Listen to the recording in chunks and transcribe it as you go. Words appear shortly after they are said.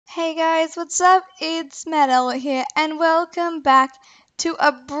Hey guys, what's up? It's Madella here, and welcome back to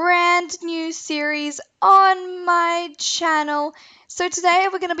a brand new series on my channel. So today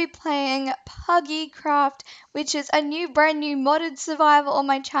we're going to be playing Puggy Craft, which is a brand new modded survival on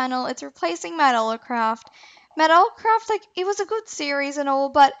my channel. It's replacing Madella Craft. Madella Craft, it was a good series and all,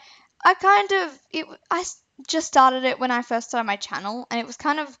 but I just started it when I first started my channel, and it was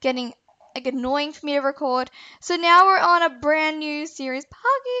kind of getting annoying for me to record. So now we're on a brand new series,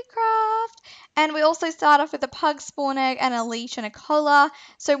 Puggy Craft, and we also start off with a pug spawn egg and a leash and a collar.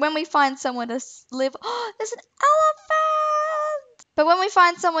 So when we find somewhere to live, oh, there's an elephant! But when we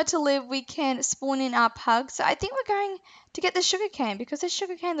find somewhere to live, we can spawn in our pug. So I think we're going to get the sugarcane because this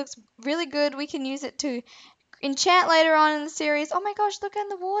sugarcane looks really good. We can use it to enchant later on in the series. Oh my gosh, look in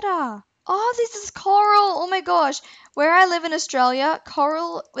the water. Oh, this is coral. Oh my gosh. Where I live in Australia,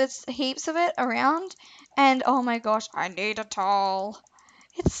 coral, there's heaps of it around. And oh my gosh, I need a towel.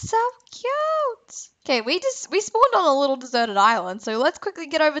 It's so cute. Okay, we spawned on a little deserted island, so let's quickly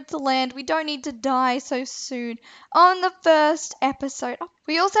get over to land. We don't need to die so soon on the first episode. Oh,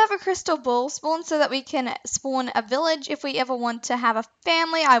 we also have a crystal ball spawn so that we can spawn a village if we ever want to have a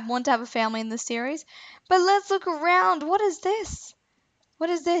family. I want to have a family in this series. But let's look around. What is this?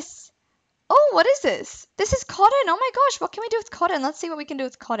 What is this? Oh, what is this? This is cotton. Oh my gosh, what can we do with cotton? Let's see what we can do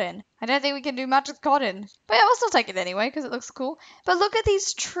with cotton. I don't think we can do much with cotton. But yeah, we'll still take it anyway because it looks cool. But look at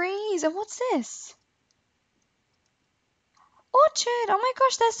these trees. And what's this? Orchard. Oh my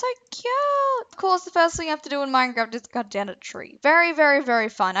gosh, they're so cute. Of course, the first thing you have to do in Minecraft is cut down a tree. Very, very, very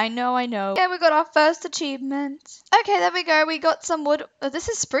fun. I know, I know. Yeah, we got our first achievement. Okay, there we go. We got some wood. Oh, this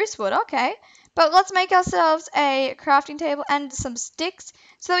is spruce wood. Okay. But let's make ourselves a crafting table and some sticks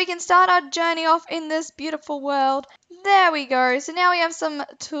so that we can start our journey off in this beautiful world. There we go. So now we have some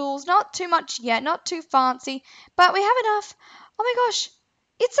tools. Not too much yet. Not too fancy. But we have enough. Oh my gosh.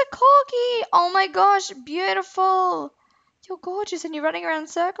 It's a corgi. Oh my gosh. Beautiful. You're gorgeous and you're running around in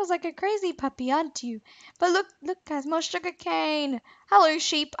circles like a crazy puppy, aren't you? But look guys, more sugar cane. Hello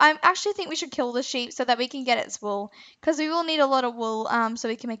sheep. I actually think we should kill the sheep so that we can get its wool. Because we will need a lot of wool so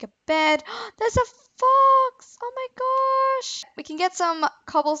we can make a bed. There's a fox. Oh my gosh. We can get some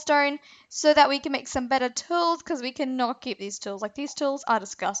cobblestone so that we can make some better tools because we cannot keep these tools. Like these tools are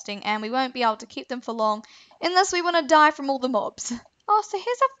disgusting and we won't be able to keep them for long unless we want to die from all the mobs. Oh, so here's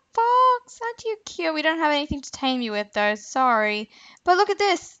a fox. Aren't you cute? We don't have anything to tame you with though. Sorry. But look at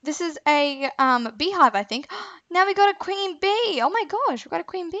this. This is a beehive, I think. Now we got a queen bee. Oh my gosh, we got a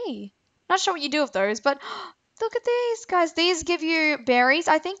queen bee. Not sure what you do with those, but look at these guys. These give you berries,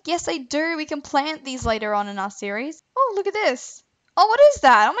 I think. Yes, they do. We can plant these later on in our series. Oh, look at this. Oh, what is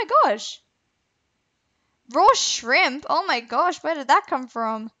that? Oh my gosh. Raw shrimp. Oh my gosh, where did that come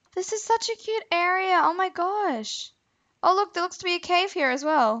from? This is such a cute area. Oh my gosh. Oh, look, there looks to be a cave here as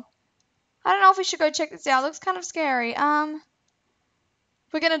well. I don't know if we should go check this out. It looks kind of scary.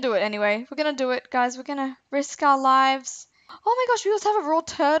 We're gonna do it anyway. We're gonna do it, guys. We're gonna risk our lives. Oh my gosh, we also have a raw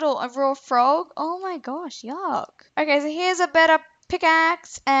turtle, a raw frog. Oh my gosh, yuck. Okay, so here's a better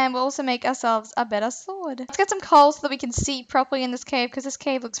pickaxe, and we'll also make ourselves a better sword. Let's get some coal so that we can see properly in this cave, because this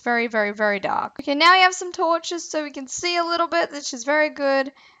cave looks very, very, very dark. Okay, now we have some torches so we can see a little bit, which is very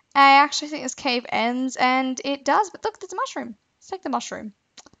good. I actually think this cave ends, and it does, but look, there's a mushroom. Let's take the mushroom.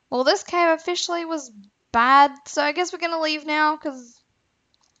 Well, this cave officially was bad, so I guess we're going to leave now, because...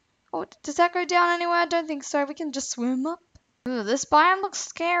 Oh, does that go down anywhere? I don't think so. We can just swim up. Ooh, this biome looks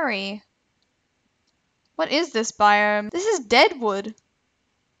scary. What is this biome? This is deadwood.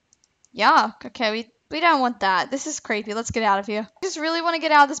 Yuck. Okay, we don't want that. This is creepy. Let's get out of here. I just really want to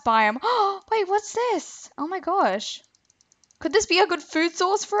get out of this biome. Oh, wait, what's this? Oh my gosh. Could this be a good food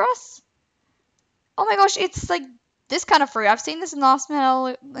source for us? Oh my gosh, it's like this kind of fruit. I've seen this in last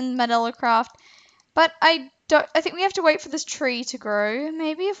Madella Craft, but I think we have to wait for this tree to grow.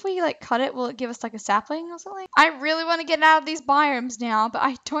 Maybe if we like cut it, will it give us like a sapling or something? I really want to get out of these biomes now, but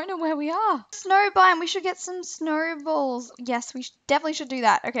I don't know where we are. Snow biome. We should get some snowballs. Yes, we definitely should do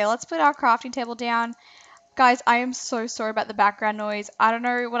that. Okay, let's put our crafting table down. Guys, I am so sorry about the background noise. I don't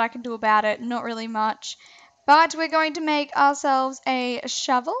know what I can do about it. Not really much. But we're going to make ourselves a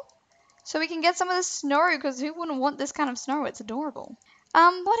shovel so we can get some of the snow, because who wouldn't want this kind of snow? It's adorable.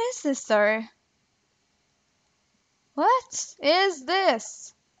 What is this though? What is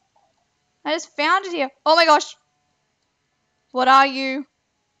this? I just found it here. Oh my gosh. What are you?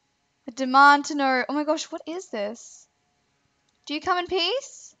 I demand to know. Oh my gosh, what is this? Do you come in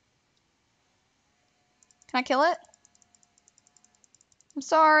peace? Can I kill it? I'm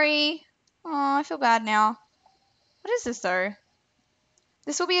sorry. Oh, I feel bad now. What is this though?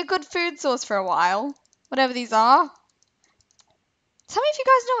 This will be a good food source for a while. Whatever these are. Tell me if you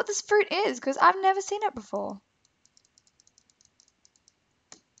guys know what this fruit is, because I've never seen it before.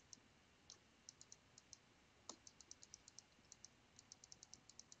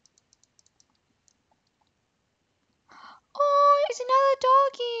 Oh, it's another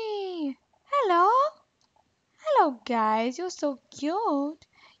doggy. Hello. Hello, guys. You're so cute.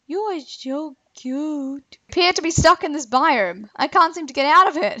 You are so cute. Appear to be stuck in this biome. I can't seem to get out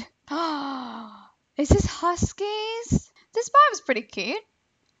of it. Is this huskies? This biome's pretty cute.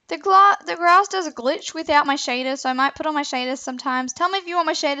 The grass does a glitch without my shaders, so I might put on my shaders sometimes. Tell me if you want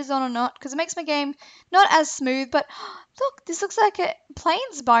my shaders on or not, because it makes my game not as smooth. But look, this looks like a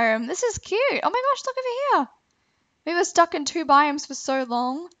plains biome. This is cute. Oh my gosh, look over here. We were stuck in 2 biomes for so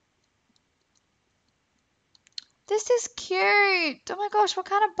long. This is cute. Oh my gosh, what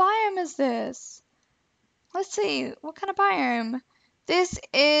kind of biome is this? Let's see. What kind of biome? This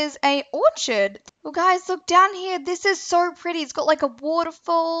is a orchard. Well, guys, look down here. This is so pretty. It's got like a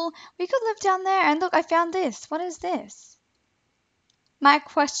waterfall. We could live down there. And look, I found this. What is this? My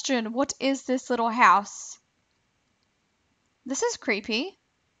question, what is this little house? This is creepy.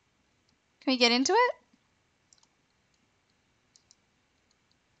 Can we get into it?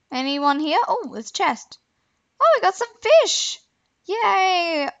 Anyone here? Oh, there's a chest. Oh, we got some fish.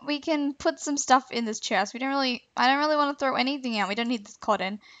 Yay! We can put some stuff in this chest. I don't really want to throw anything out. We don't need this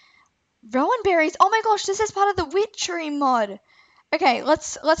cotton. Rowan berries. Oh my gosh, this is part of the witchery mod. Okay,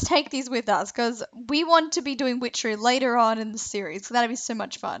 let's take these with us because we want to be doing witchery later on in the series. So that'd be so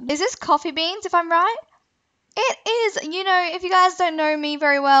much fun. Is this coffee beans, if I'm right? It is. You know, if you guys don't know me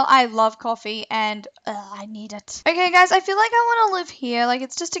very well, I love coffee and I need it. Okay, guys, I feel like I want to live here. Like,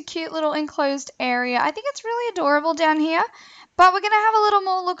 it's just a cute little enclosed area. I think it's really adorable down here. But we're going to have a little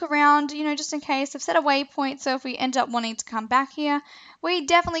more look around, you know, just in case. I've set a waypoint, so if we end up wanting to come back here, we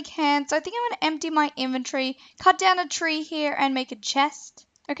definitely can. So I think I'm going to empty my inventory, cut down a tree here, and make a chest.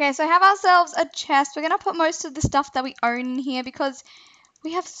 Okay, so I have ourselves a chest. We're going to put most of the stuff that we own in here because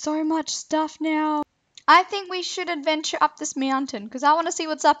we have so much stuff now. I think we should adventure up this mountain because I want to see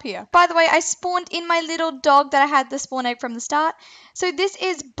what's up here. By the way, I spawned in my little dog that I had the spawn egg from the start. So this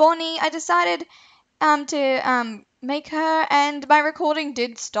is Bonnie. I decided to make her, and my recording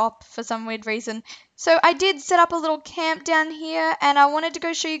did stop for some weird reason. So I did set up a little camp down here, and I wanted to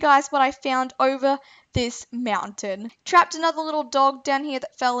go show you guys what I found over this mountain. Trapped another little dog down here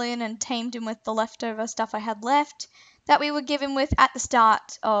that fell in and tamed him with the leftover stuff I had left that we were given with at the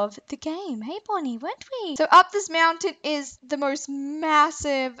start of the game. Hey, Bonnie, weren't we? So up this mountain is the most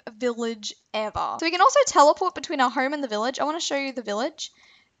massive village ever. So we can also teleport between our home and the village. I want to show you the village.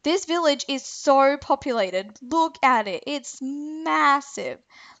 This village is so populated. Look at it. It's massive.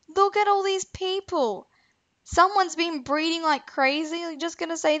 Look at all these people. Someone's been breeding like crazy. I'm just going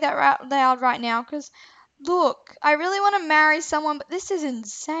to say that out loud right now because look, I really want to marry someone, but this is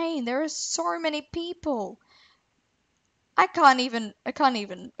insane. There are so many people. I can't even.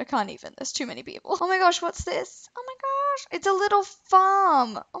 There's too many people. Oh my gosh, what's this? Oh my gosh, it's a little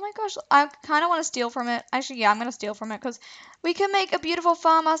farm. Oh my gosh, I kind of want to steal from it. Actually, yeah, I'm going to steal from it because we can make a beautiful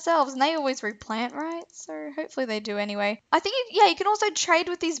farm ourselves and they always replant, right? So hopefully they do anyway. I think, you can also trade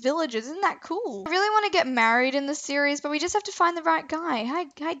with these villagers. Isn't that cool? I really want to get married in this series, but we just have to find the right guy.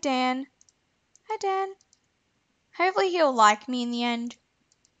 Hi, Dan. Hi, Dan. Hopefully he'll like me in the end.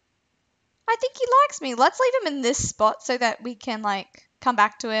 I think he likes me. Let's leave him in this spot so that we can, like, come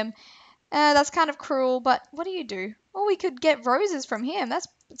back to him. That's kind of cruel, but what do you do? Well, we could get roses from him. It's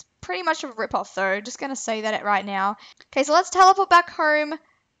pretty much a rip-off, though. Just going to say that right now. Okay, so let's teleport back home.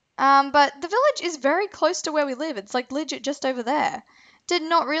 But the village is very close to where we live. It's, like, legit just over there. Did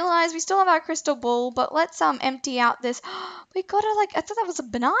not realize we still have our crystal ball, but let's empty out this. We got it, like, I thought that was a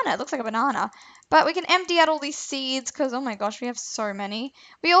banana. It looks like a banana. But we can empty out all these seeds because, oh my gosh, we have so many.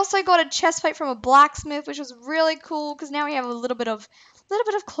 We also got a chest plate from a blacksmith, which was really cool because now we have a little bit of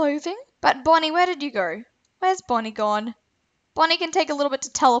clothing. But Bonnie, where did you go? Where's Bonnie gone? Bonnie can take a little bit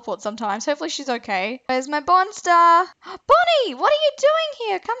to teleport sometimes. Hopefully she's okay. Where's my Bonstar? Bonnie, what are you doing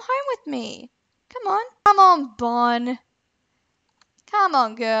here? Come home with me. Come on. Come on, Bon. Come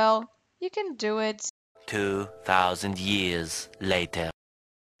on, girl. You can do it. 2,000 years later.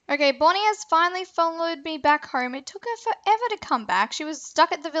 Okay, Bonnie has finally followed me back home. It took her forever to come back. She was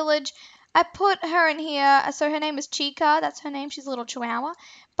stuck at the village. I put her in here. So her name is Chica. That's her name. She's a little chihuahua.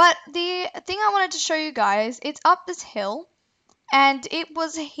 But the thing I wanted to show you guys, it's up this hill. And it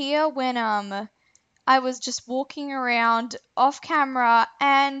was here when I was just walking around off camera.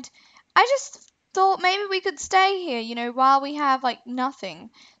 And I just thought maybe we could stay here, you know, while we have like nothing.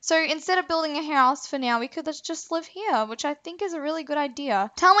 So instead of building a house for now, we could just live here, which I think is a really good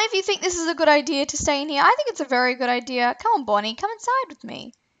idea. Tell me if you think this is a good idea to stay in here. I think it's a very good idea. Come on, Bonnie, come inside with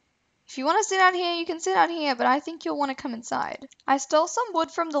me. If you want to sit out here, you can sit out here, but I think you'll want to come inside. I stole some wood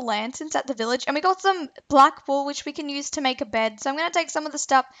from the lanterns at the village, and we got some black wool, which we can use to make a bed. So I'm going to take some of the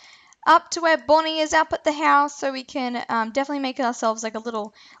stuff up to where Bonnie is up at the house so we can definitely make ourselves like a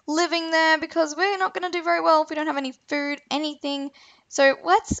little living there because we're not going to do very well if we don't have any food, anything. So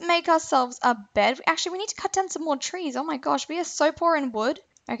let's make ourselves a bed. Actually, we need to cut down some more trees. Oh my gosh, we are so poor in wood.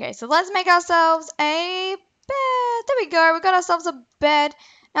 Okay, so let's make ourselves a bed. There we go. We got ourselves a bed.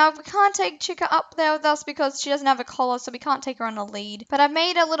 Now, we can't take Chica up there with us because she doesn't have a collar, so we can't take her on a lead. But I've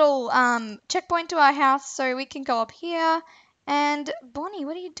made a little checkpoint to our house so we can go up here. And Bonnie,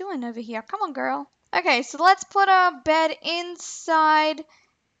 what are you doing over here? Come on, girl. Okay, so let's put our bed inside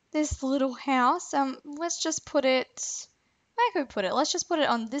this little house. Let's just put it... Where can we put it? Let's just put it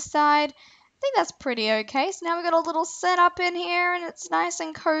on this side. I think that's pretty okay. So now we've got a little setup in here, and it's nice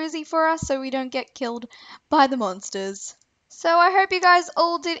and cozy for us so we don't get killed by the monsters. So I hope you guys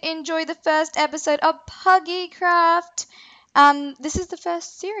all did enjoy the first episode of Puggy Craft. This is the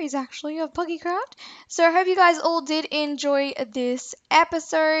first series, actually, of Puggy Craft. So I hope you guys all did enjoy this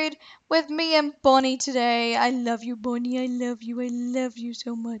episode with me and Bonnie today. I love you, Bonnie. I love you. I love you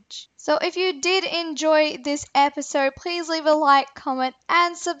so much. So if you did enjoy this episode, please leave a like, comment,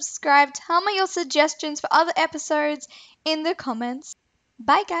 and subscribe. Tell me your suggestions for other episodes in the comments.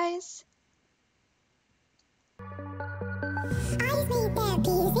 Bye, guys. Eyes made their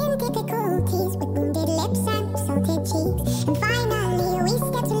peas in difficulties with wounded lips and salted cheeks and fire.